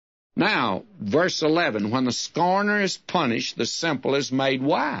Now, verse 11, when the scorner is punished, the simple is made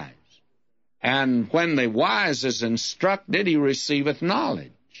wise. And when the wise is instructed, he receiveth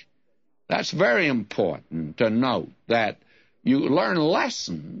knowledge. That's very important to note, that you learn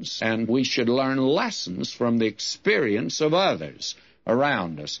lessons, and we should learn lessons from the experience of others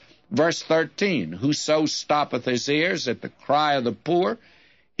around us. Verse 13, whoso stoppeth his ears at the cry of the poor,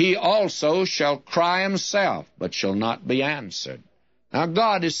 he also shall cry himself, but shall not be answered. Now,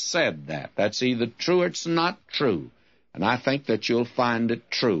 God has said that. That's either true or it's not true. And I think that you'll find it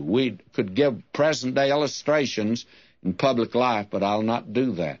true. We could give present-day illustrations in public life, but I'll not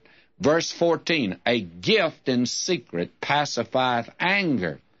do that. Verse 14, a gift in secret pacifieth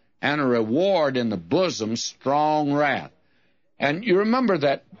anger, and a reward in the bosom strong wrath. And you remember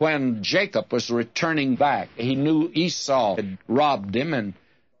that when Jacob was returning back, he knew Esau had robbed him and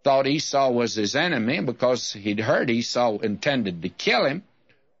thought Esau was his enemy because he'd heard Esau intended to kill him.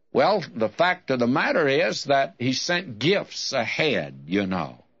 Well, the fact of the matter is that he sent gifts ahead,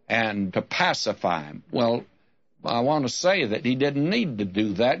 and to pacify him. Well, I want to say that he didn't need to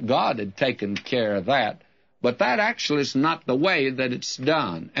do that. God had taken care of that. But that actually is not the way that it's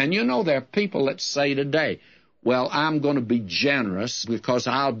done. And there are people that say today, well, I'm going to be generous because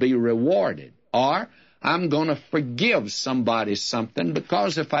I'll be rewarded. Or I'm going to forgive somebody something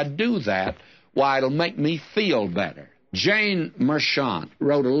because if I do that, why, it'll make me feel better. Jane Merchant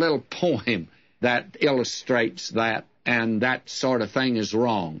wrote a little poem that illustrates that, and that sort of thing is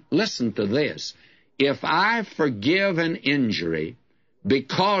wrong. Listen to this. If I forgive an injury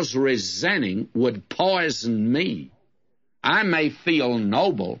because resenting would poison me, I may feel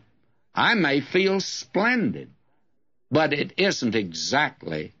noble, I may feel splendid, but it isn't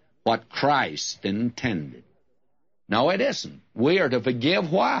exactly what Christ intended. No, it isn't. We are to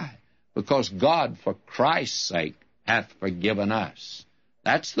forgive. Why? Because God, for Christ's sake, hath forgiven us.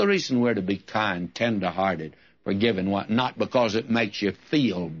 That's the reason we're to be kind, tender-hearted, forgiving, not because it makes you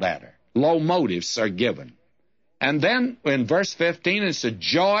feel better. Low motives are given. And then in verse 15, it's a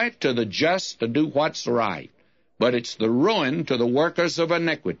joy to the just to do what's right, but it's the ruin to the workers of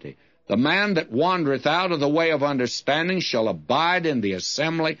iniquity. The man that wandereth out of the way of understanding shall abide in the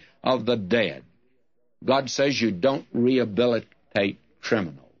assembly of the dead. God says you don't rehabilitate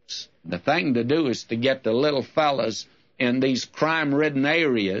criminals. The thing to do is to get the little fellas in these crime-ridden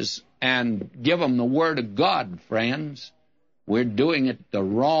areas and give them the Word of God, friends. We're doing it the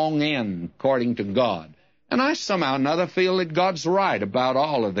wrong end, according to God. And I somehow or another feel that God's right about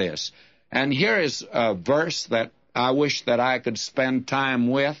all of this. And here is a verse that I wish that I could spend time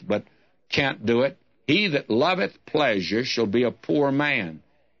with, but can't do it. He that loveth pleasure shall be a poor man.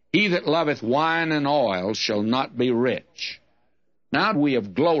 He that loveth wine and oil shall not be rich. Now we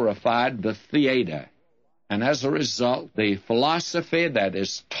have glorified the theater, and as a result, the philosophy that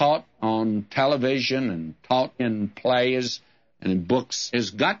is taught on television and taught in plays and in books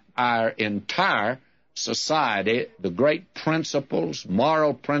has got our entire society, the great principles,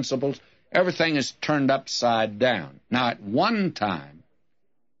 moral principles, everything is turned upside down. Now, at one time,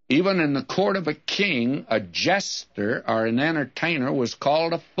 even in the court of a king, a jester or an entertainer was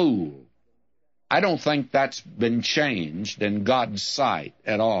called a fool. I don't think that's been changed in God's sight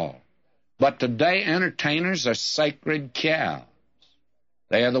at all. But today, entertainers are sacred cows.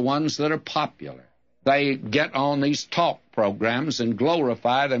 They are the ones that are popular. They get on these talk programs and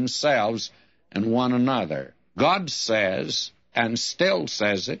glorify themselves and one another. God says, and still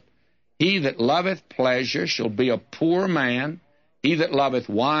says it, he that loveth pleasure shall be a poor man. He that loveth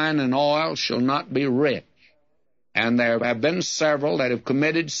wine and oil shall not be rich. And there have been several that have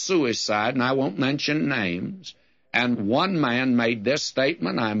committed suicide, and I won't mention names. And one man made this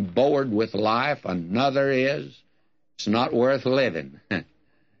statement, I'm bored with life. Another is, it's not worth living. And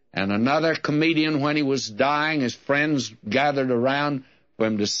another comedian, when he was dying, his friends gathered around for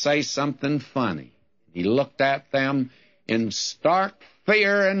him to say something funny. He looked at them in stark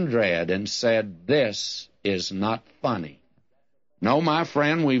fear and dread and said, this is not funny. No, my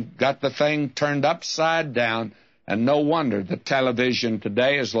friend, we've got the thing turned upside down, and no wonder the television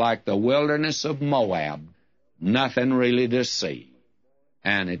today is like the wilderness of Moab. Nothing really to see.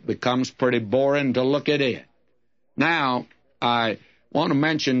 And it becomes pretty boring to look at it. Now, I want to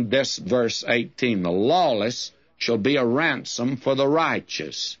mention this verse 18. The lawless shall be a ransom for the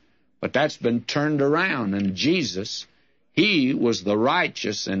righteous. But that's been turned around, and Jesus, he was the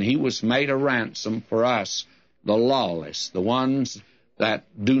righteous, and he was made a ransom for us, the lawless, the ones that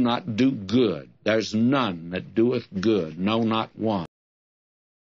do not do good. There's none that doeth good, no, not one.